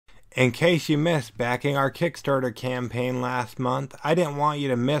In case you missed backing our Kickstarter campaign last month, I didn't want you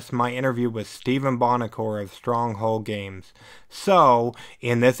to miss my interview with Stephen Buonocore of Stronghold Games. So,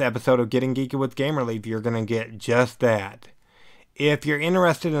 in this episode of Getting Geeky with Gamerleaf, you're going to get just that. If you're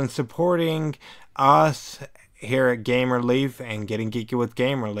interested in supporting us here at Gamerleaf and Getting Geeky with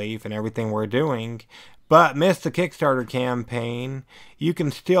Gamerleaf and everything we're doing, but missed the Kickstarter campaign, you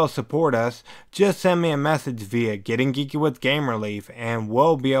can still support us. Just send me a message via Getting Geeky with Gamerleaf and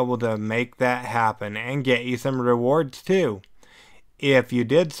we'll be able to make that happen and get you some rewards too. If you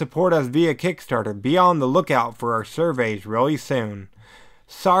did support us via Kickstarter, be on the lookout for our surveys really soon.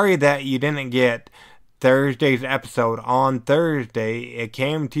 Sorry that you didn't get Thursday's episode on Thursday. It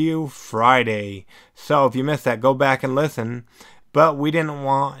came to you Friday. So if you missed that, go back and listen. But we didn't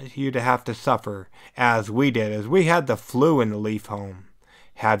want you to have to suffer as we did, as we had the flu in the leaf home.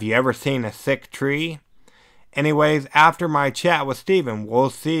 Have you ever seen a sick tree? Anyways, after my chat with Steven, we'll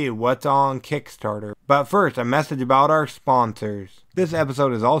see what's on Kickstarter. But first, a message about our sponsors. This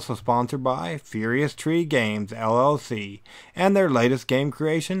episode is also sponsored by Furious Tree Games, LLC, and their latest game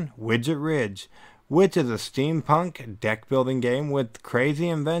creation, Widget Ridge, which is a steampunk deck-building game with crazy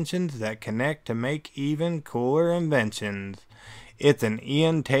inventions that connect to make even cooler inventions. It's an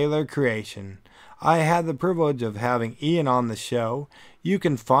Ian Taylor creation. I had the privilege of having Ian on the show. You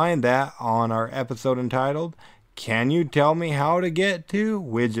can find that on our episode entitled, Can You Tell Me How to Get to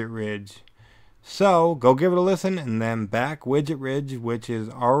Widget Ridge? So, go give it a listen and then back Widget Ridge, which has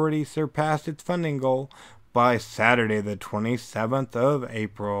already surpassed its funding goal by Saturday the 27th of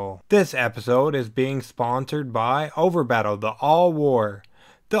April. This episode is being sponsored by Overbattle, the All-War.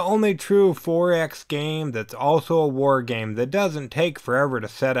 The only true 4X game that's also a war game that doesn't take forever to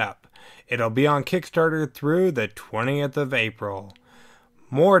set up. It'll be on Kickstarter through the 20th of April.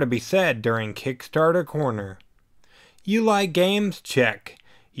 More to be said during Kickstarter Corner. You like games? Check.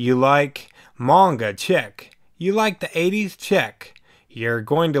 You like manga? Check. You like the 80s? Check. You're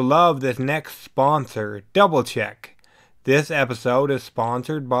going to love this next sponsor. Double check. This episode is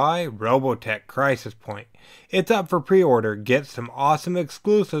sponsored by Robotech Crisis Point. It's up for pre-order. Get some awesome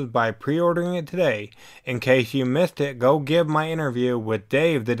exclusives by pre-ordering it today. In case you missed it, go give my interview with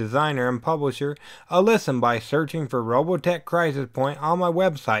Dave, the designer and publisher, a listen by searching for Robotech Crisis Point on my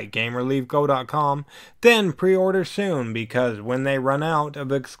website, GamerLeafGo.com. Then pre-order soon, because when they run out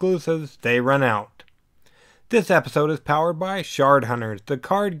of exclusives, they run out. This episode is powered by Shard Hunters, the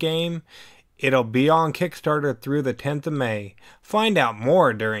card game. It'll be on Kickstarter through the 10th of May. Find out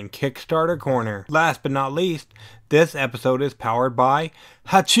more during Kickstarter Corner. Last but not least, this episode is powered by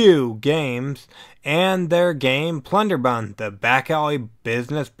Hachu Games and their game Plunderbun, the back alley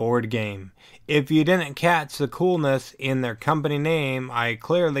business board game. If you didn't catch the coolness in their company name, I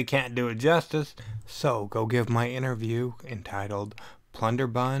clearly can't do it justice. So go give my interview entitled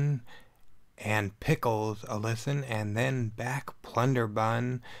Plunderbun and Pickles a listen, and then back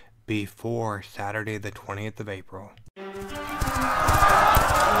Plunderbun before Saturday the 20th of April.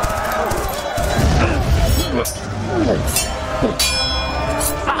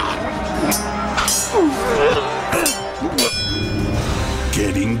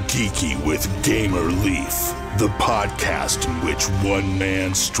 Getting Geeky with Gamerleaf, the podcast in which one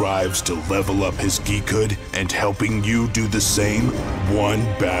man strives to level up his geekhood and helping you do the same, one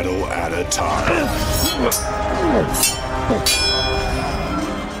battle at a time.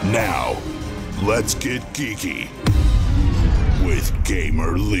 Now, let's get geeky with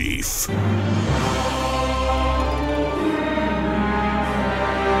Gamerleaf.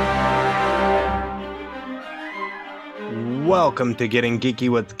 Welcome to Getting Geeky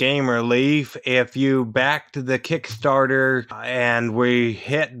with Gamerleaf. If you backed the Kickstarter and we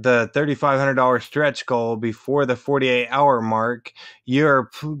hit the $3,500 stretch goal before the 48-hour mark, you're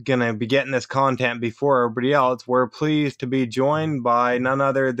going to be getting this content before everybody else. We're pleased to be joined by none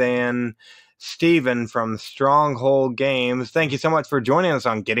other than Steven from Stronghold Games. Thank you so much for joining us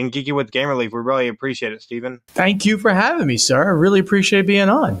on Getting Geeky with Gamerleaf. We really appreciate it, Steven. Thank you for having me, sir. I really appreciate being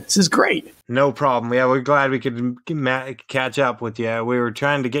on. This is great. No problem. Yeah, we're glad we could catch up with you. We were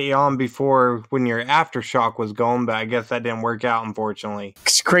trying to get you on before when your Aftershock was going, but I guess that didn't work out, unfortunately.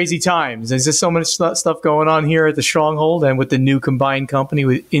 It's crazy times. There's just so much stuff going on here at the Stronghold and with the new combined company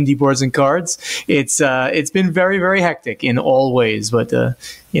with Indie Boards and Cards. It's been very, very hectic in all ways, but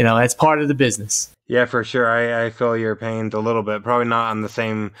that's part of the business. Yeah, for sure. I feel your pains a little bit. Probably not on the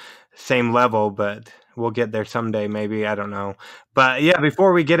same level, but we'll get there someday, maybe. I don't know. But yeah,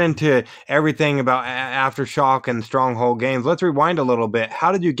 before we get into everything about Aftershock and Stronghold Games, let's rewind a little bit.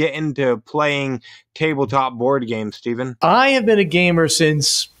 How did you get into playing tabletop board games, Steven? I have been a gamer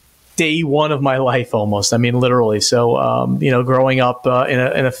since day one of my life almost. I mean, literally. So, growing up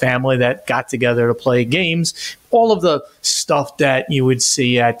in a family that got together to play games, all of the stuff that you would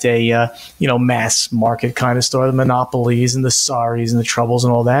see at a, mass market kind of store, the Monopolies and the Saris and the Troubles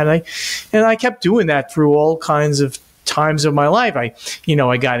and all that. And I kept doing that through all kinds of times of my life. I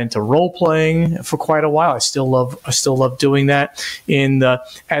got into role playing for quite a while. I still love doing that.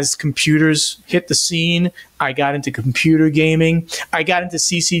 As computers hit the scene, I got into computer gaming. I got into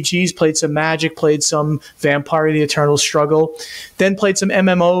CCGs, played some Magic, played some Vampire: The Eternal Struggle, then played some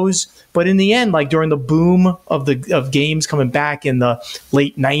MMOs. But in the end, like during the boom of games coming back in the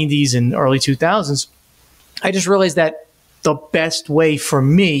late 90s and early 2000s, I just realized that the best way for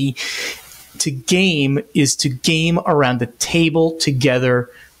me to game is to game around the table together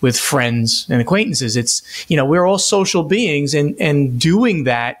with friends and acquaintances. It's, we're all social beings, and doing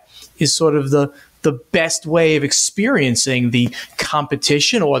that is sort of the best way of experiencing the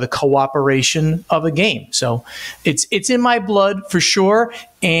competition or the cooperation of a game. So it's in my blood for sure,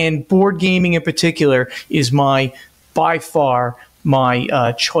 and board gaming in particular is by far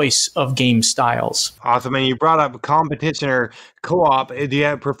my choice of game styles. Awesome. And you brought up competition or co-op. Do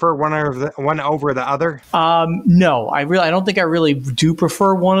you prefer one over the other? No, I don't think I really do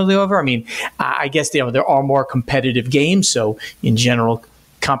prefer one or the other. I mean, I guess there are more competitive games, so in general,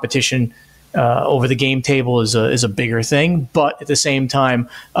 competition over the game table is a bigger thing. But at the same time,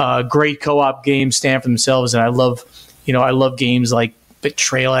 great co-op games stand for themselves, and I love games like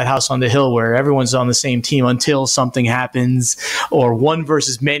Betrayal at House on the Hill, where everyone's on the same team until something happens, or one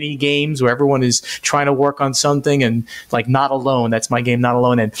versus many games where everyone is trying to work on something, and like Not Alone, that's my game, Not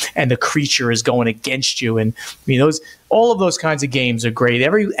Alone, and the creature is going against you. And all of those kinds of games are great.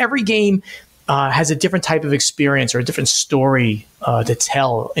 Every game has a different type of experience or a different story to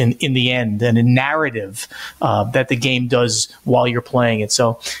tell in the end, and a narrative that the game does while you're playing it.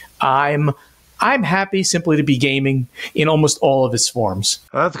 So I'm happy simply to be gaming in almost all of its forms.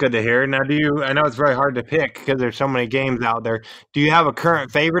 Well, that's good to hear. Now, I know it's very hard to pick because there's so many games out there. Do you have a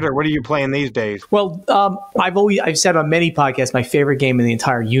current favorite, or what are you playing these days? Well, I've said on many podcasts, my favorite game in the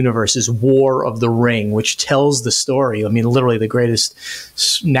entire universe is War of the Ring, which tells the story. I mean, literally the greatest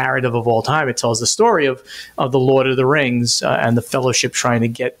narrative of all time. It tells the story of the Lord of the Rings and the Fellowship trying to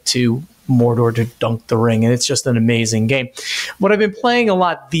get to Mordor to dunk the ring, and it's just an amazing game. What I've been playing a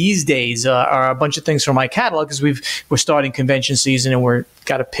lot these days are a bunch of things from my catalog, because we're starting convention season and we're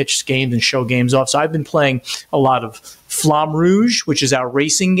got to pitch games and show games off. So I've been playing a lot of Flamme Rouge, which is our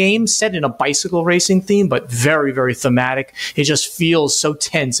racing game set in a bicycle racing theme, but very, very thematic. It just feels so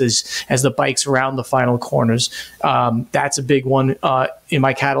tense as the bikes round the final corners. That's a big one in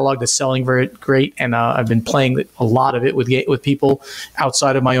my catalog that's selling very great, and I've been playing a lot of it with people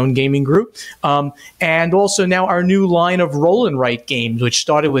outside of my own gaming group. And also now our new line of roll and write games, which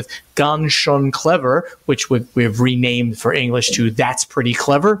started with Ganz schön clever, which we've renamed for English to That's Pretty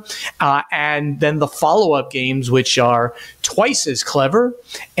Clever. And then the follow-up games, which are twice as clever.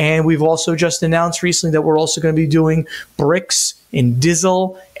 And we've also just announced recently that we're also going to be doing Bricks in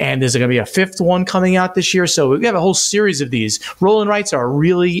Dizzle, and there's going to be a fifth one coming out this year. So we have a whole series of these. Roll and writes are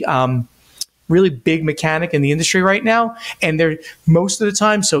really big mechanic in the industry right now, and they're most of the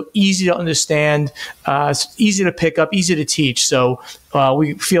time so easy to understand, easy to pick up, easy to teach. So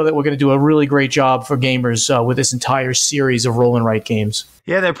we feel that we're going to do a really great job for gamers with this entire series of roll and write games.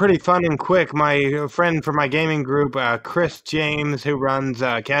 Yeah, they're pretty fun and quick. My friend from my gaming group, Chris James, who runs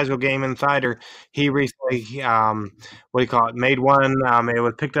Casual Game Insider, he recently, made one. It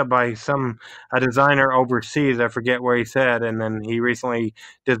was picked up by a designer overseas. I forget where he said. And then he recently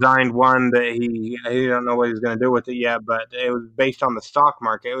designed one that he don't know what he's going to do with it yet, but it was based on the stock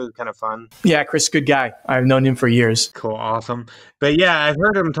market. It was kind of fun. Yeah, Chris, good guy. I've known him for years. Cool, awesome. But yeah, I've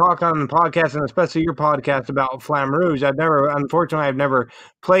heard him talk on the podcast, and especially your podcast, about Flamme Rouge. I've never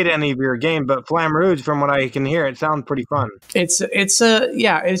played any of your game, but Flamme Rouge, from what I can hear, it sounds pretty fun. It's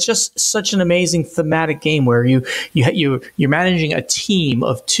just such an amazing thematic game where you're managing a team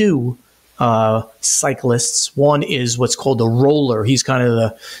of two cyclists. One is what's called a roller. He's kind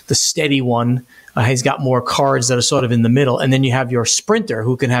of the steady one. He's got more cards that are sort of in the middle. And then you have your sprinter,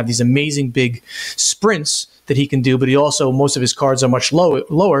 who can have these amazing big sprints that he can do, but most of his cards are much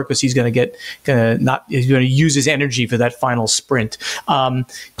lower because he's going to use his energy for that final sprint.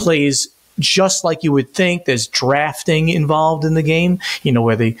 Plays just like you would think. There's drafting involved in the game,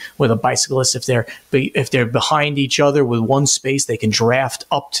 where the bicyclists, if they're behind each other with one space, they can draft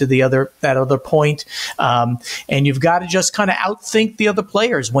up to that other point. And you've got to just kind of outthink the other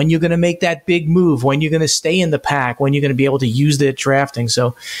players when you're going to make that big move, when you're going to stay in the pack, when you're going to be able to use the drafting.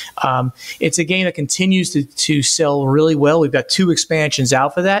 So it's a game that continues to sell really well. We've got 2 expansions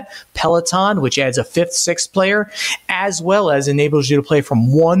out for that. Peloton, which adds a 5th, 6th player, as well as enables you to play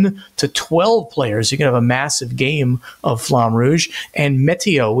from 1 to 12 players. You can have a massive game of Flamme Rouge. And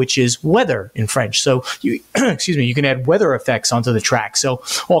Météo, which is weather in French. So you can add weather effects onto the track. So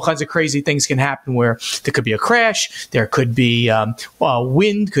all kinds of crazy things can happen where there could be a crash, there could be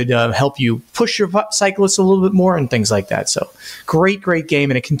wind, could help you push your cyclists a little bit more and things like that. So great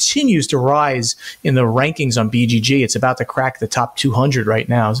game. And it continues to rise in the rankings on BGG. It's about to crack the top 200 right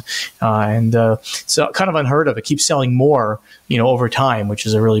now. And so kind of unheard of. It keeps selling more, over time, which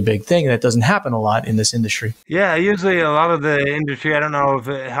is a really big thing. That doesn't happen a lot in this industry. Yeah, usually a lot of the industry, I don't know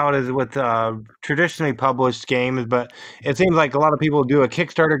how it is with traditionally published games, but it seems like a lot of people do a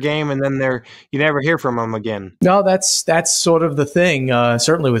Kickstarter game and then you never hear from them again. No, that's sort of the thing.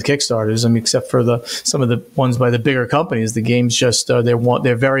 Certainly with Kickstarters, except for some of the ones by the bigger companies, the games just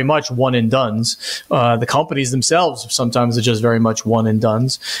they're very much one and dones. The companies themselves sometimes are just very much one and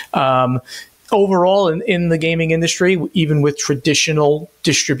dones. Overall, in the gaming industry, even with traditional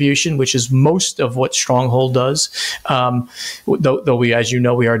distribution, which is most of what Stronghold does, though we, as you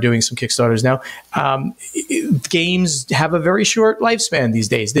know, we are doing some Kickstarters now, games have a very short lifespan these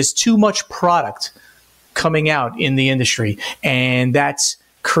days. There's too much product coming out in the industry, and that's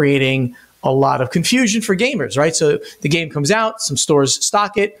creating a lot of confusion for gamers, right? So the game comes out, some stores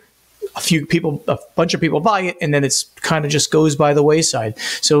stock it, a bunch of people buy it, and then it's kind of just goes by the wayside.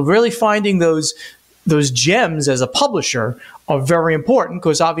 So really finding those gems as a publisher are very important,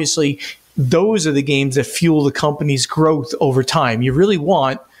 because obviously those are the games that fuel the company's growth over time. You really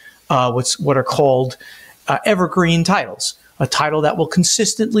want what are called evergreen titles, a title that will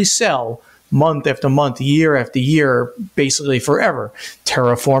consistently sell month after month, year after year, basically forever.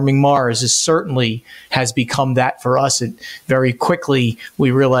 Terraforming Mars certainly has become that for us. Very quickly,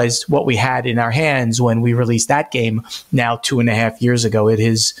 we realized what we had in our hands when we released that game now 2.5 years ago. It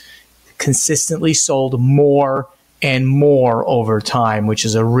has consistently sold more and more over time, which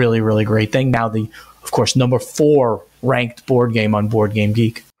is a really, really great thing. Now of course, number 4 ranked board game on Board Game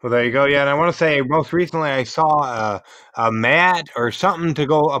Geek. Well, there you go. Yeah, and I want to say most recently I saw a mat or something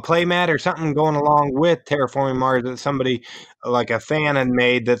a play mat or something going along with Terraforming Mars that somebody, like a fan, had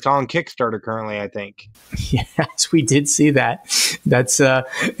made that's on Kickstarter currently, I think. Yes, we did see that. That's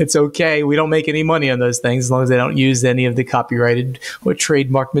it's okay. We don't make any money on those things as long as they don't use any of the copyrighted or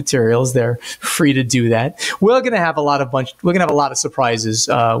trademark materials. They're free to do that. We're going to have a lot of surprises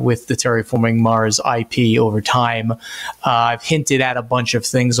with the Terraforming Mars IP over time. I've hinted at a bunch of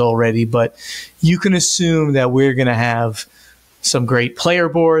things already, but you can assume that we're going to have some great player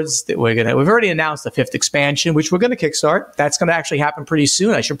boards that we've already announced the 5th expansion, which we're going to kickstart. That's going to actually happen pretty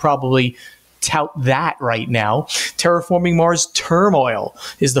soon. I should probably tout that right now. Terraforming Mars Turmoil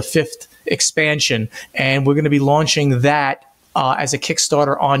is the 5th expansion, and we're going to be launching that as a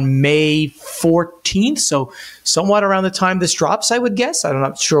Kickstarter on May 14th. So somewhat around the time this drops, I would guess. I'm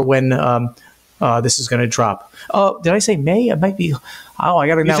not sure when this is going to drop. Oh, did I say May? It might be. Oh, I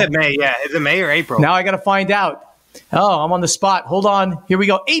got to know. You said May, yeah. Is it May or April? Now I got to find out. Oh, I'm on the spot. Hold on. Here we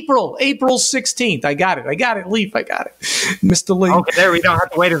go. April 16th. I got it. Leaf, I got it. Mr. Leaf. Okay, there we don't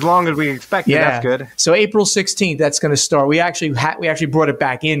have to wait as long as we expected. Yeah. That's good. So April 16th, that's going to start. We actually brought it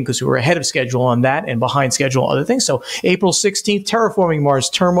back in because we were ahead of schedule on that and behind schedule on other things. So April 16th, Terraforming Mars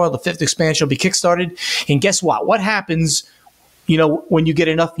Turmoil, the 5th expansion will be kickstarted. And guess what? What happens when you get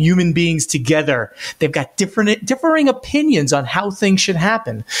enough human beings together? They've got differing opinions on how things should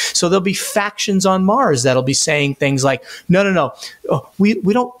happen. So there'll be factions on Mars that'll be saying things like, no, we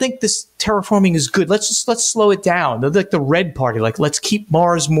don't think this terraforming is good. Let's slow it down. They're like the red party, like let's keep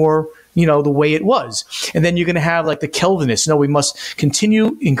Mars more the way it was. And then you're going to have like the Kelvinists. No, we must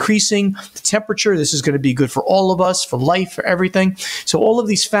continue increasing the temperature. This is going to be good for all of us, for life, for everything. So all of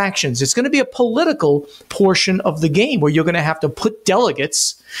these factions, it's going to be a political portion of the game where you're going to have to put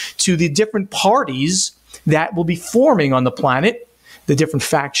delegates to the different parties that will be forming on the planet, the different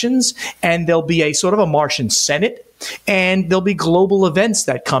factions, and there'll be a sort of a Martian Senate, and there'll be global events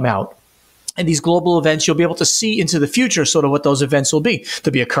that come out. And these global events, you'll be able to see into the future sort of what those events will be.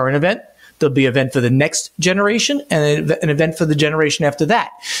 There'll be a current event. There'll be an event for the next generation and an event for the generation after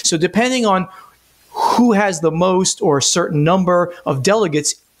that. So depending on who has the most or a certain number of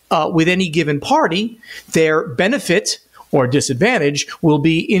delegates with any given party, their benefit or disadvantage will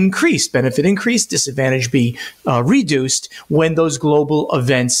be increased. Benefit increased, disadvantage be reduced when those global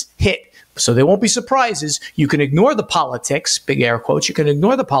events hit. So there won't be surprises. You can ignore the politics, big air quotes. You can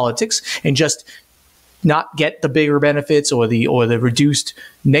ignore the politics and just not get the bigger benefits or the reduced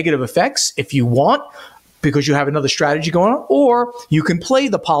negative effects if you want, because you have another strategy going on, or you can play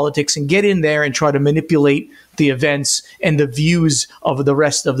the politics and get in there and try to manipulate the events and the views of the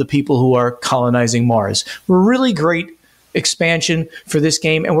rest of the people who are colonizing Mars. Really great expansion for this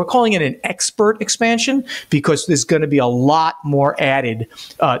game, and we're calling it an expert expansion because there's going to be a lot more added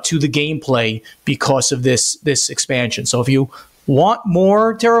to the gameplay because of this expansion. So if you want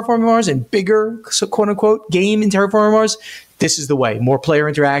more Terraforming Mars and bigger, so quote unquote, game in Terraforming Mars, this is the way. More player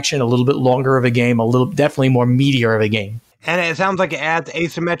interaction, a little bit longer of a game, definitely more meatier of a game. And it sounds like it adds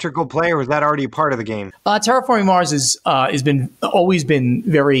asymmetrical play, or is that already part of the game? Terraforming Mars has always been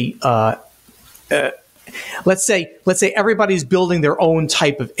very. Let's say everybody's building their own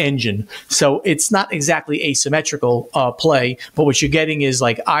type of engine, so it's not exactly asymmetrical play. But what you're getting is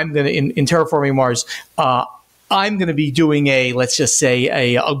like I'm gonna in Terraforming Mars. I'm going to be doing let's just say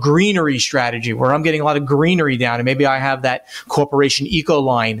a greenery strategy where I'm getting a lot of greenery down, and maybe I have that corporation eco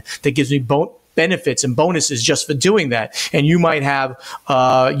line that gives me benefits and bonuses just for doing that. And you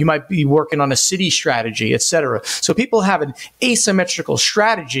might be working on a city strategy, etc. So people have an asymmetrical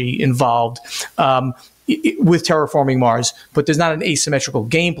strategy involved with Terraforming Mars, but there's not an asymmetrical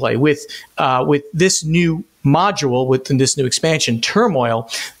gameplay with this new module, within this new expansion, Turmoil.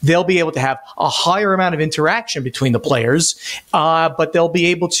 They'll be able to have a higher amount of interaction between the players, but they'll be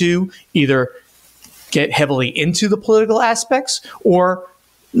able to either get heavily into the political aspects or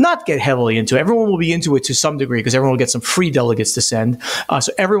not get heavily into it. Everyone will be into it to some degree because everyone will get some free delegates to send.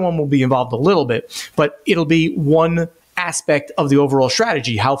 So everyone will be involved a little bit, but it'll be one aspect of the overall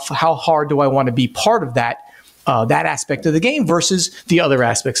strategy. How hard do I want to be part of that aspect of the game versus the other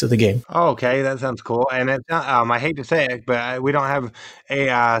aspects of the game? Okay, that sounds cool. And it's not, I hate to say it, but we don't have a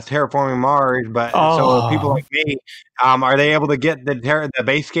Terraforming Mars. But so people like me, are they able to get the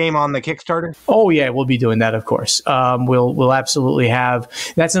base game on the Kickstarter? Oh yeah, we'll be doing that, of course. We'll absolutely have.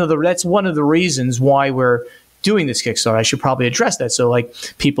 That's one of the reasons why we're doing this Kickstarter. I should probably address that. So like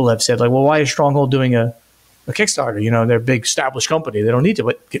people have said, like, well, why is Stronghold doing a Kickstarter? They're a big established company. They don't need to.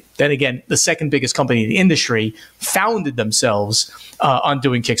 But then again, the second biggest company in the industry founded themselves on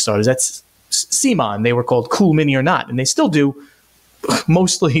doing Kickstarters. That's CMON. They were called Cool Mini or Not, and they still do.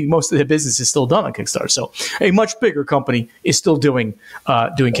 Most of their business is still done on Kickstarter. So a much bigger company is still doing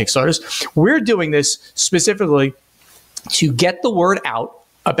Kickstarters. We're doing this specifically to get the word out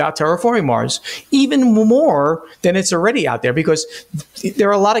about Terraforming Mars even more than it's already out there, because there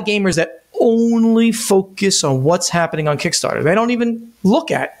are a lot of gamers that only focus on what's happening on Kickstarter. They don't even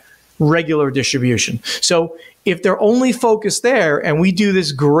look at regular distribution. So if they're only focused there and we do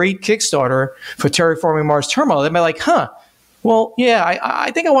this great Kickstarter for Terraforming Mars Turmoil, they might be like, well, yeah,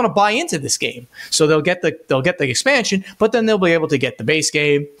 I think I want to buy into this game. So they'll get the expansion, but then they'll be able to get the base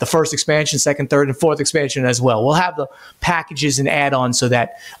game, the first expansion, second, third, and fourth expansion as well. We'll have the packages and add-ons so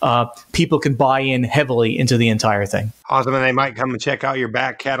that people can buy in heavily into the entire thing. Awesome, and they might come and check out your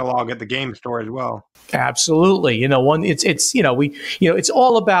back catalog at the game store as well. Absolutely. It's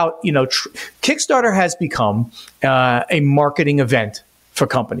all about, Kickstarter has become a marketing event for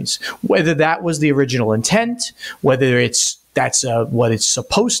companies, whether that was the original intent, whether that's what it's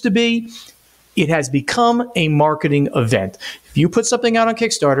supposed to be. It has become a marketing event. If you put something out on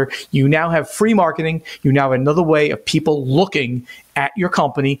Kickstarter, you now have free marketing. You now have another way of people looking at your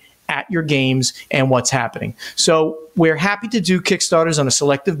company, at your games, and what's happening. So we're happy to do Kickstarters on a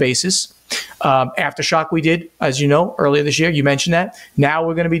selective basis. Aftershock we did, as you know, earlier this year. You mentioned that. Now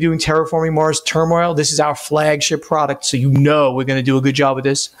we're going to be doing Terraforming Mars Turmoil. This is our flagship product, so we're going to do a good job with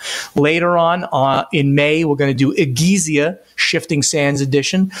this. Later on, in May, we're going to do Egizia Shifting Sands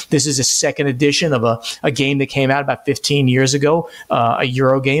Edition. This is a second edition of a game that came out about 15 years ago, a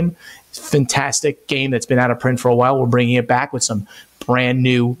Euro game. Fantastic game that's been out of print for a while. We're bringing it back with some brand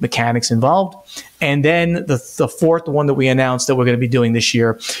new mechanics involved. And then the fourth one that we announced that we're going to be doing this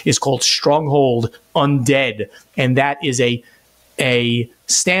year is called Stronghold Undead. And that is a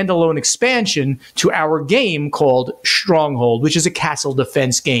standalone expansion to our game called Stronghold, which is a castle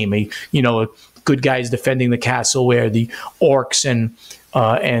defense game. A good guys defending the castle where the orcs and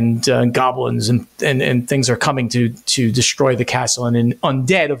and goblins and things are coming to destroy the castle. And in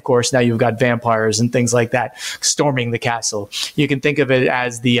Undead, of course, now you've got vampires and things like that storming the castle. You can think of it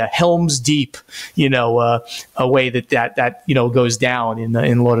as the Helm's Deep, a way that goes down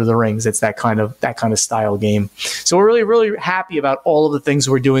in Lord of the Rings. It's that kind of style game. So we're really, really happy about all of the things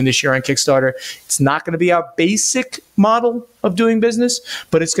we're doing this year on Kickstarter. It's not going to be our basic model of doing business,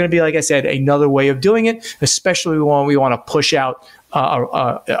 but it's going to be, like I said, another way of doing it, especially when we want to push out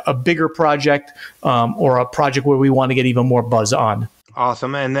a bigger project or a project where we want to get even more buzz on.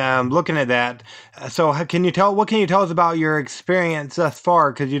 Awesome. And looking at that, so what can you tell us about your experience thus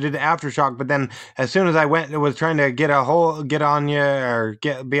far? Because you did Aftershock, but then as soon as I was trying to get on you or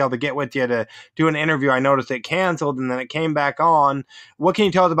be able to get with you to do an interview, I noticed it canceled and then it came back on. What can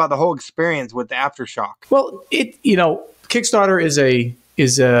you tell us about the whole experience with Aftershock? Well, Kickstarter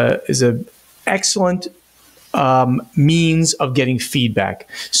is a excellent means of getting feedback.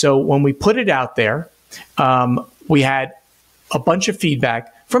 So when we put it out there, we had a bunch of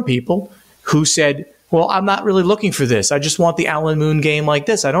feedback from people who said, well, I'm not really looking for this. I just want the Alan Moon game like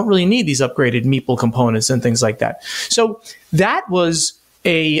this. I don't really need these upgraded meeple components and things like that. So that was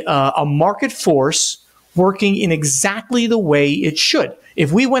a market force working in exactly the way it should.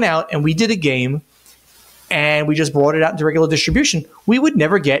 If we went out and we did a game and we just brought it out into regular distribution, we would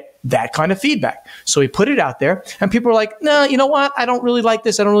never get that kind of feedback. So we put it out there, and people are like, no, you know what? I don't really like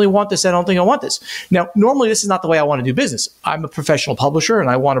this. I don't really want this. I don't think I want this. Now, normally, this is not the way I want to do business. I'm a professional publisher, and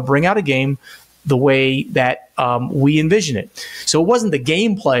I want to bring out a game the way that we envision it. So it wasn't the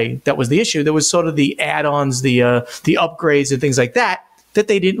gameplay that was the issue. There was sort of the add-ons, the upgrades and things like that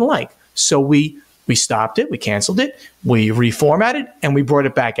they didn't like. So we stopped it, we canceled it, we reformatted, and we brought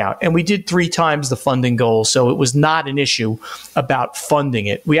it back out. And we did 3 times the funding goal, so it was not an issue about funding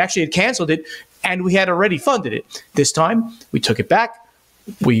it. We actually had canceled it, and we had already funded it. This time, we took it back,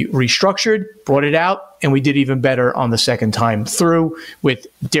 we restructured, brought it out, and we did even better on the second time through with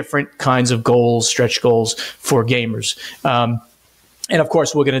different kinds of goals, stretch goals for gamers. And of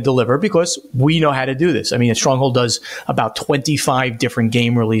course, we're going to deliver because we know how to do this. I mean, Stronghold does about 25 different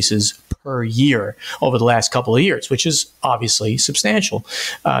game releases per year over the last couple of years, which is obviously substantial.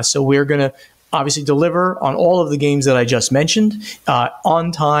 So we're going to obviously deliver on all of the games that I just mentioned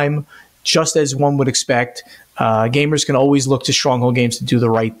on time, just as one would expect. Gamers can always look to Stronghold games to do the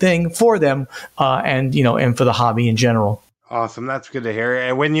right thing for them and for the hobby in general. Awesome. That's good to hear.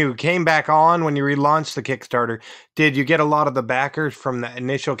 And when you came back on, when you relaunched the Kickstarter, did you get a lot of the backers from the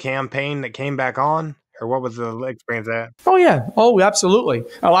initial campaign that came back on? Or what was the experience at? Oh, yeah. Oh, absolutely.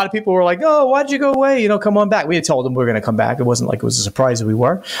 A lot of people were like, oh, why'd you go away? Come on back. We had told them we were going to come back. It wasn't like it was a surprise that we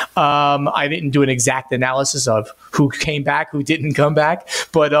were. I didn't do an exact analysis of who came back, who didn't come back.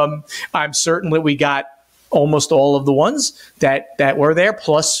 But I'm certain that we got almost all of the ones that were there,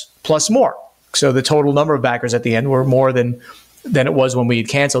 plus more. So the total number of backers at the end were more than it was when we had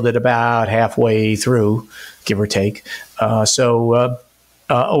canceled it about halfway through, give or take. So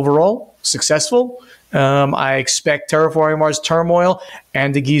overall, successful. I expect Terraforming Mars Turmoil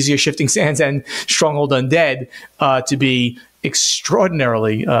and the Gizia Shifting Sands and Stronghold Undead to be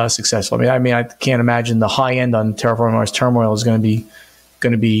extraordinarily successful. I mean, I can't imagine the high end on Terraforming Mars Turmoil is going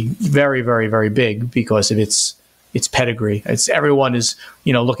to be very, very, very big because of its pedigree. Everyone is,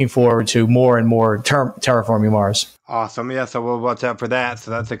 looking forward to more and more Terraforming Mars. Awesome. Yeah, so we'll watch out for that.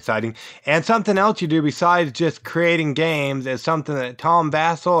 So that's exciting. And something else you do besides just creating games is something that Tom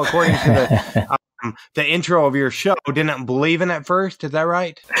Vassell, according to the intro of your show, didn't believe in at first. Is that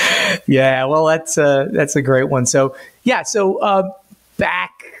right? Yeah, well, that's a great one. So, yeah,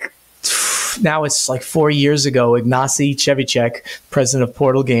 back now it's like 4 years ago, Ignacy Chevicek, president of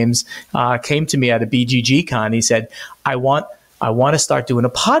Portal Games, came to me at a BGG con. He said, I want to start doing a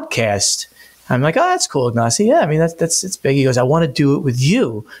podcast. I'm like, oh, that's cool, Ignacy. Yeah, I mean, it's big. He goes, I want to do it with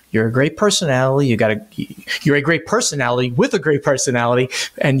you. You're a great personality. You're a great personality with a great personality,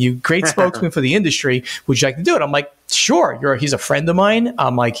 and you great spokesman for the industry. Would you like to do it? I'm like, sure. He's a friend of mine.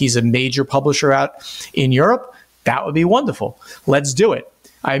 I'm like, he's a major publisher out in Europe. That would be wonderful. Let's do it.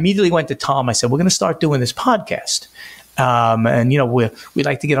 I immediately went to Tom. I said, we're going to start doing this podcast. And we'd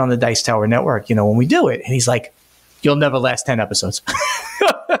like to get on the Dice Tower Network, when we do it. And he's like, you'll never last 10 episodes.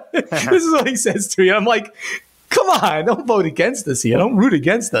 This is what he says to me. I'm like, come on, don't vote against us here. Don't root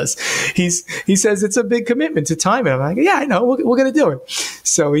against us. He says it's a big commitment to time. And I'm like, yeah, I know. We're going to do it.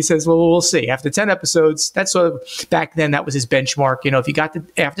 So he says, well, we'll see. After 10 episodes, that's sort of, back then, that was his benchmark. If you got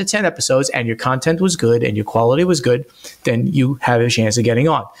after 10 episodes and your content was good and your quality was good, then you have a chance of getting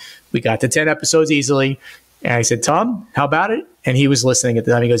on. We got to 10 episodes easily. And I said, Tom, how about it? And he was listening at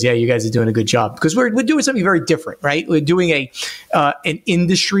the time. He goes, yeah, you guys are doing a good job, because we're doing something very different, right? We're doing an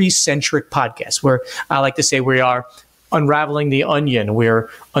industry-centric podcast where I like to say we are unraveling the onion. We're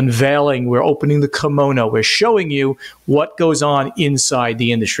unveiling, we're opening the kimono. We're showing you what goes on inside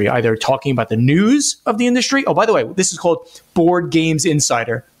the industry, either talking about the news of the industry. Oh, by the way, this is called Board Games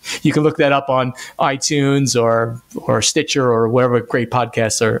Insider. You can look that up on iTunes or Stitcher or wherever great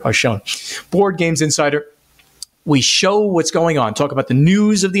podcasts are shown. Board Games Insider. We show what's going on, talk about the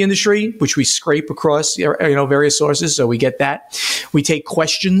news of the industry, which we scrape across various sources. So we get that. We take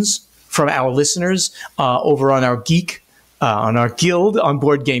questions from our listeners over on our on our guild on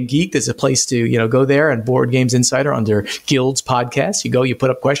Board Game Geek. There's a place to go there, and Board Games Insider under Guilds podcast. You go, you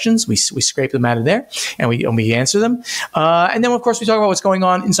put up questions, we scrape them out of there, and we answer them. And then of course we talk about what's going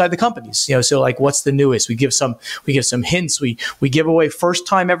on inside the companies. So like what's the newest? We give some hints. We give away first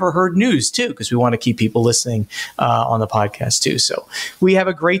time ever heard news too, because we want to keep people listening on the podcast too. So we have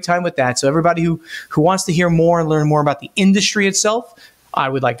a great time with that. So everybody who wants to hear more and learn more about the industry itself, I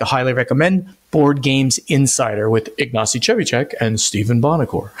would like to highly recommend Board Games Insider with Ignacy Trzewiczek and Stephen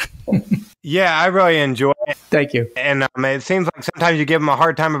Buonocore. Yeah, I really enjoy it. Thank you. And it seems like sometimes you give them a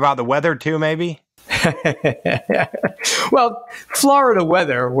hard time about the weather too, maybe? Well, Florida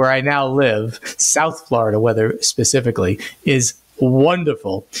weather, where I now live, South Florida weather specifically, is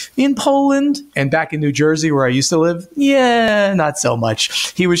wonderful. In Poland and back in New Jersey, where I used to live, yeah, not so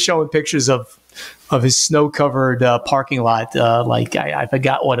much. He was showing pictures of his snow-covered parking lot. I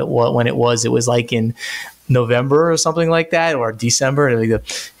forgot what it was when it was. It was like in November or something like that, or December.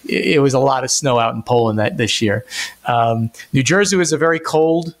 It was a lot of snow out in Poland this year. New Jersey was a very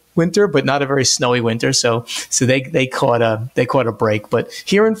cold winter, but not a very snowy winter. So they caught a break. But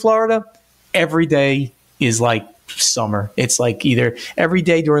here in Florida, every day is like summer. It's like either every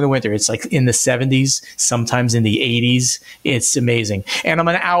day during the winter, it's like in the 70s, sometimes in the 80s. It's amazing. And I'm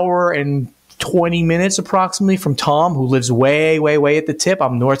an hour and 20 minutes approximately from Tom, who lives way, way, way at the tip.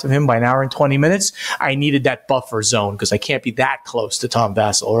 I'm north of him by an hour and 20 minutes. I needed that buffer zone because I can't be that close to Tom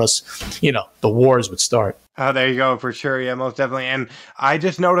Vassell, or else, the wars would start. Oh, there you go, for sure. Yeah, most definitely. And I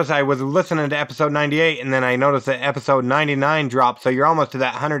just noticed I was listening to episode 98, and then I noticed that episode 99 dropped, so you're almost to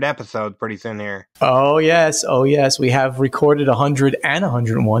that 100 episodes pretty soon here. Oh, yes. We have recorded 100 and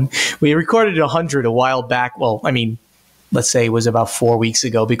 101. We recorded 100 a while back. Well, I mean, let's say it was about 4 weeks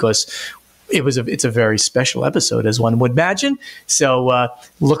ago, because it's a very special episode, as one would imagine. So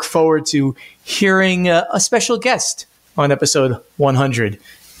look forward to hearing a special guest on episode 100.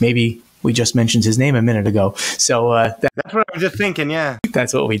 Maybe we just mentioned his name a minute ago. So that's what I was just thinking. Yeah,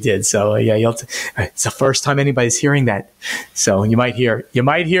 that's what we did. So it's the first time anybody's hearing that. So you might hear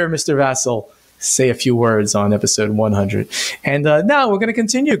Mr. Vassell say a few words on episode 100. And now we're going to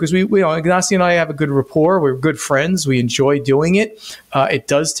continue, because Ignacy and I have a good rapport. We're good friends. We enjoy doing it. It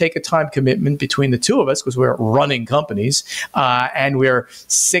does take a time commitment between the two of us, because we're running companies, and we're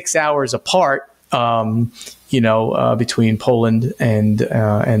 6 hours apart. Between Poland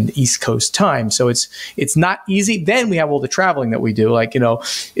and East Coast time. So it's not easy. Then we have all the traveling that we do. Like,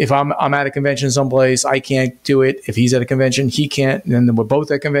 if I'm at a convention someplace, I can't do it. If he's at a convention, he can't. And then we're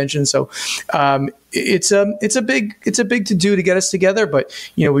both at convention. So it's a big to do to get us together. But,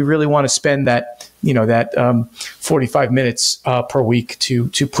 we really want to spend that 45 minutes per week to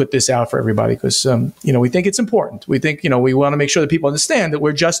put this out for everybody, because, we think it's important. We think, we want to make sure that people understand that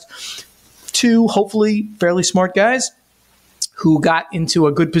we're just two hopefully fairly smart guys who got into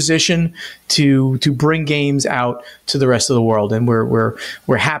a good position to bring games out to the rest of the world, and we're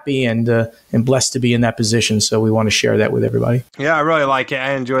happy and blessed to be in that position. So we want to share that with everybody. Yeah, I really like it.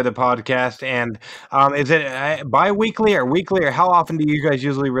 I enjoy the podcast. And is it bi-weekly or weekly, or how often do you guys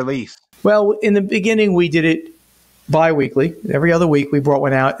usually release? Well, in the beginning, we did it bi-weekly. Every other week we brought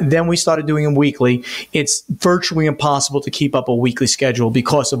one out. And then we started doing them weekly. It's virtually impossible to keep up a weekly schedule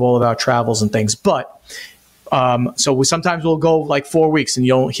because of all of our travels and things. But so sometimes we'll go like 4 weeks and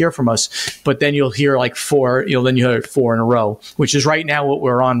you don't hear from us, but then you'll hear like four, then you hear 4 in a row, which is right now what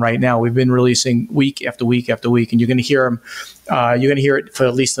we're on right now. We've been releasing week after week after week, and you're going to hear them. You're going to hear it for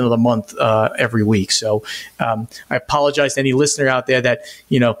at least another month every week. So I apologize to any listener out there that,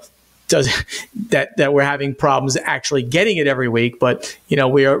 that we're having problems actually getting it every week, but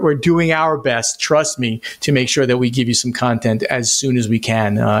we're doing our best, trust me, to make sure that we give you some content as soon as we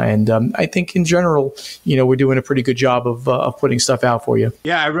can. And I think in general, we're doing a pretty good job of putting stuff out for you.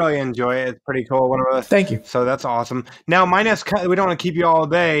 Yeah, I really enjoy it. It's pretty cool. Thank you. So that's awesome. Now, we don't want to keep you all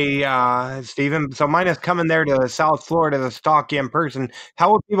day, Stephen. So mine is coming there to South Florida to stalk you in person.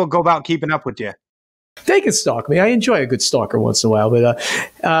 How will people go about keeping up with you? They can stalk me. I enjoy a good stalker once in a while.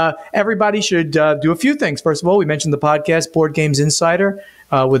 But everybody should do a few things. First of all, we mentioned the podcast, Board Games Insider,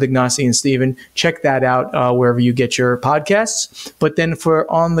 with Ignacy and Steven. Check that out wherever you get your podcasts. But then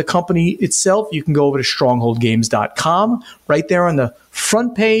on the company itself, you can go over to strongholdgames.com. Right there on the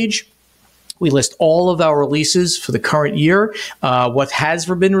front page, we list all of our releases for the current year, what has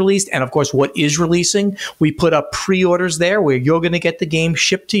been released, and of course, what is releasing. We put up pre-orders there where you're going to get the game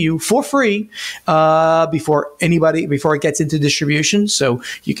shipped to you for free before it gets into distribution. So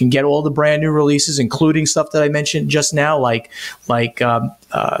you can get all the brand new releases, including stuff that I mentioned just now, like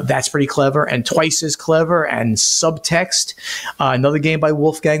That's Pretty Clever and Twice as Clever and Subtext, another game by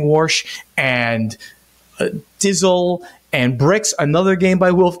Wolfgang Warsch, and Dizzle, and Bricks, another game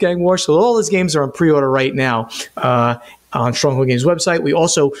by Wolfgang Warsch. So all these games are on pre-order right now on Stronghold Games website. We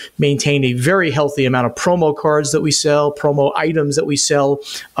also maintain a very healthy amount of promo cards that we sell, promo items that we sell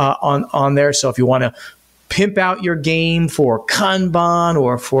on there. So if you want to pimp out your game for Kanban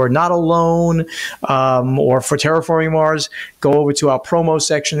or for Not Alone or for Terraforming Mars, go over to our promo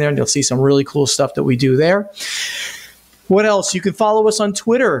section there and you'll see some really cool stuff that we do there. What else? You can follow us on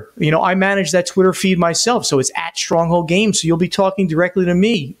Twitter. I manage that Twitter feed myself, so it's at Stronghold Games. So you'll be talking directly to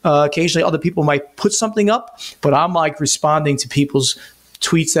me. Occasionally, other people might put something up, but I'm responding to people's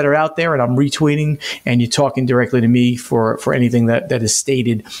tweets that are out there, and I'm retweeting, and you're talking directly to me for anything that is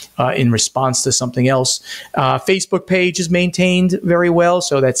stated in response to something else. Facebook page is maintained very well,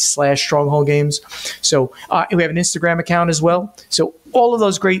 so that's /Stronghold Games. So we have an Instagram account as well. So all of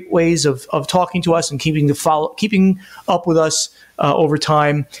those great ways of talking to us and keeping up with us over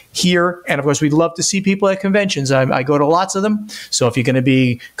time here. And of course, we'd love to see people at conventions. I go to lots of them. So if you're going to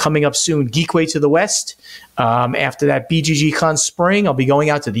be coming up soon, Geekway to the West. After that BGG Con Spring, I'll be going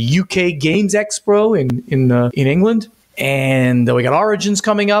out to the UK Games Expo in England. And we got Origins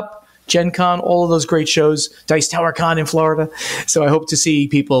coming up, Gen Con, all of those great shows, Dice Tower Con in Florida. So I hope to see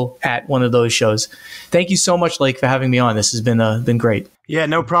people at one of those shows. Thank you so much, Lake, for having me on. This has been great. Yeah,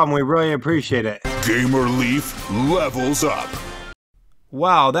 no problem. We really appreciate it. Gamer Leaf levels up.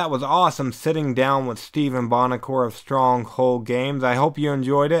 Wow, that was awesome sitting down with Steven Buonocore of Stronghold Games. I hope you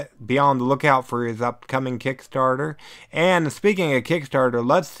enjoyed it. Be on the lookout for his upcoming Kickstarter. And speaking of Kickstarter,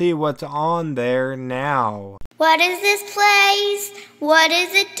 let's see what's on there now. What is this place? What is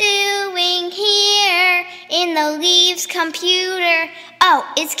it doing here in the Leaves computer? Oh,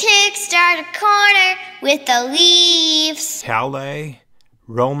 it's Kickstarter Corner with the Leaves. Calais,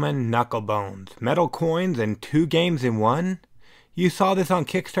 Roman Knucklebones, metal coins, and 2 games in one? You saw this on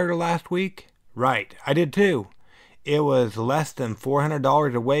Kickstarter last week? Right, I did too. It was less than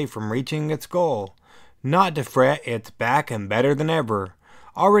 $400 away from reaching its goal. Not to fret, it's back and better than ever.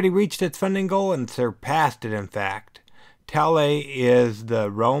 Already reached its funding goal and surpassed it, in fact. Calais is the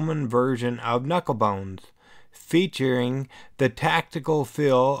Roman version of Knucklebones, featuring the tactical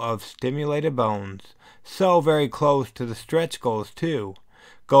feel of stimulated bones. So very close to the stretch goals too.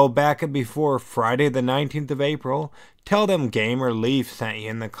 Go back before Friday the 19th of April. Tell them Gamer Leaf sent you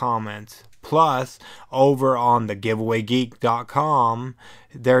in the comments. Plus, over on the giveawaygeek.com,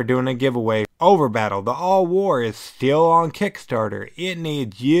 they're doing a giveaway. Overbattle, the All War, is still on Kickstarter. It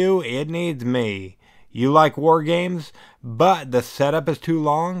needs you, it needs me. You like war games, but the setup is too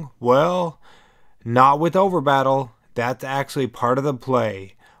long? Well, not with Overbattle. That's actually part of the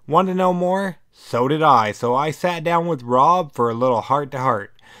play. Want to know more? So did I. So I sat down with Rob for a little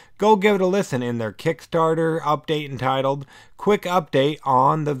heart-to-heart. Go give it a listen in their Kickstarter update entitled Quick Update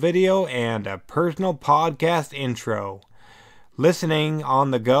on the Video and a Personal Podcast Intro. Listening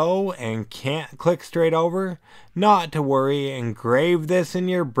on the go and can't click straight over? Not to worry, engrave this in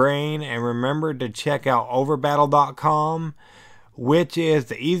your brain and remember to check out overbattle.com, which is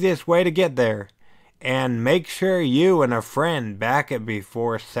the easiest way to get there. And make sure you and a friend back it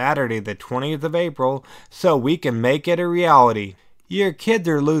before Saturday the 20th of April so we can make it a reality. Your kids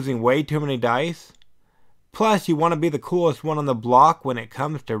are losing way too many dice. Plus, you want to be the coolest one on the block when it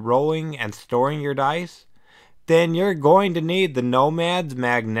comes to rolling and storing your dice? Then you're going to need the Nomad's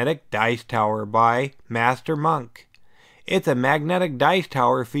Magnetic Dice Tower by Master Monk. It's a magnetic dice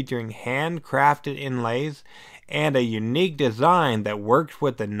tower featuring handcrafted inlays and a unique design that works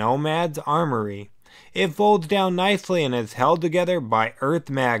with the Nomad's armory. It folds down nicely and is held together by earth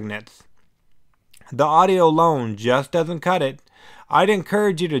magnets. The audio alone just doesn't cut it. I'd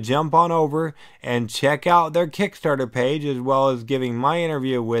encourage you to jump on over and check out their Kickstarter page as well as giving my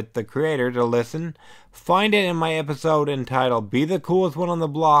interview with the creator to listen. Find it in my episode entitled Be the Coolest One on the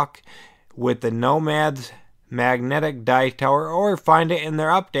Block with the Nomad's Magnetic Dice Tower, or find it in their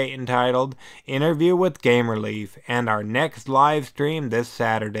update entitled Interview with Gamerleaf and our next live stream this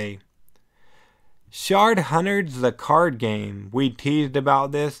Saturday. Shard Hunters, the card game. We teased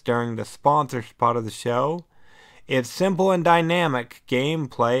about this during the sponsor spot of the show. It's simple and dynamic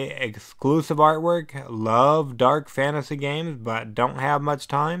gameplay, exclusive artwork, love dark fantasy games but don't have much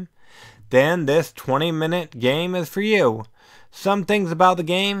time? Then this 20-minute game is for you. Some things about the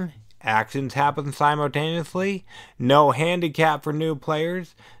game: actions happen simultaneously, no handicap for new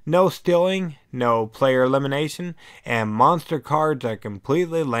players, no stealing, no player elimination, and monster cards are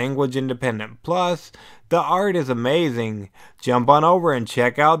completely language independent. Plus, the art is amazing. Jump on over and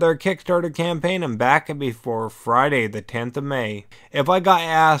check out their Kickstarter campaign and back it before Friday the 10th of May. If I got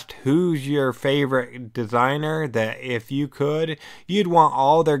asked who's your favorite designer that if you could, you'd want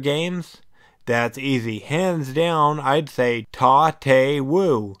all their games, that's easy. Hands down, I'd say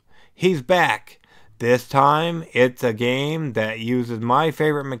Ta-Te-Woo. He's back. This time, it's a game that uses my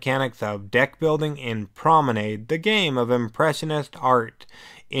favorite mechanics of deck building in Promenade, the game of impressionist art,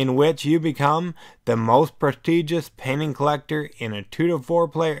 in which you become the most prestigious painting collector in a 2 to 4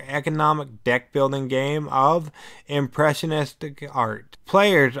 player economic deck building game of impressionistic art.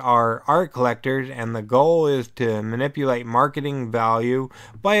 Players are art collectors, and the goal is to manipulate marketing value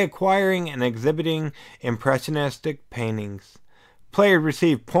by acquiring and exhibiting impressionistic paintings. Players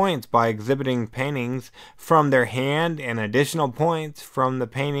receive points by exhibiting paintings from their hand and additional points from the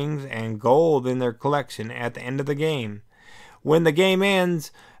paintings and gold in their collection at the end of the game. When the game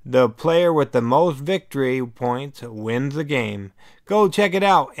ends, the player with the most victory points wins the game. Go check it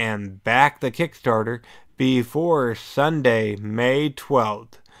out and back the Kickstarter before Sunday, May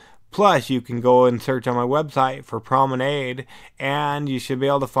 12th. Plus, you can go and search on my website for Promenade, and you should be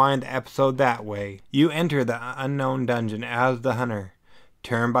able to find the episode that way. You enter the unknown dungeon as the hunter.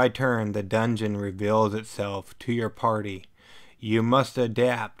 Turn by turn, the dungeon reveals itself to your party. You must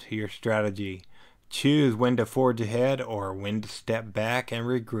adapt your strategy. Choose when to forge ahead or when to step back and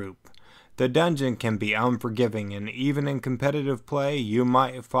regroup. The dungeon can be unforgiving, and even in competitive play, you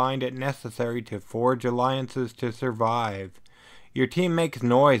might find it necessary to forge alliances to survive. Your team makes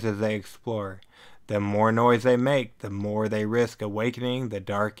noise as they explore. The more noise they make, the more they risk awakening the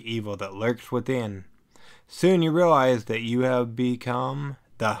dark evil that lurks within. Soon you realize that you have become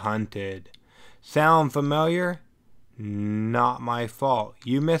the hunted. Sound familiar? Not my fault.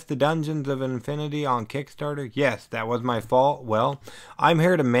 You missed the Dungeons of Infinity on Kickstarter? Yes, that was my fault. Well, I'm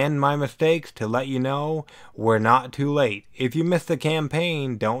here to mend my mistakes, to let you know we're not too late. If you missed the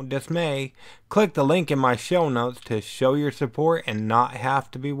campaign, don't dismay. Click the link in my show notes to show your support and not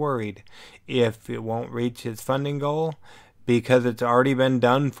have to be worried if it won't reach its funding goal, because it's already been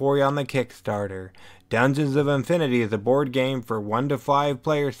done for you on the Kickstarter. Dungeons of Infinity is a board game for 1 to 5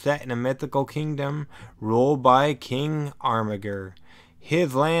 players set in a mythical kingdom ruled by King Armiger.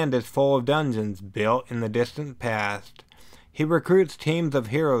 His land is full of dungeons built in the distant past. He recruits teams of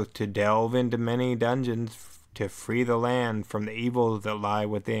heroes to delve into many dungeons to free the land from the evils that lie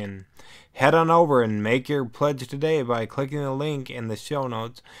within. Head on over and make your pledge today by clicking the link in the show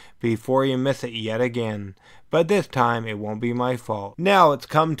notes before you miss it yet again. But this time, it won't be my fault. Now it's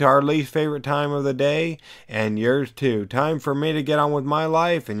come to our least favorite time of the day, and yours too. Time for me to get on with my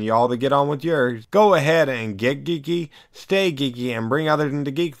life, and y'all to get on with yours. Go ahead and get geeky, stay geeky, and bring others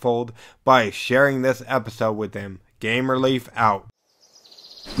into Geekfold by sharing this episode with them. Game Relief out.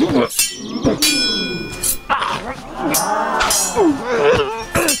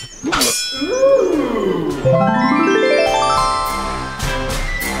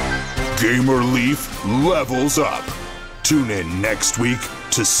 Gamer Leaf levels up. Tune in next week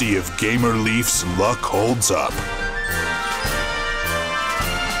to see if Gamer Leaf's luck holds up.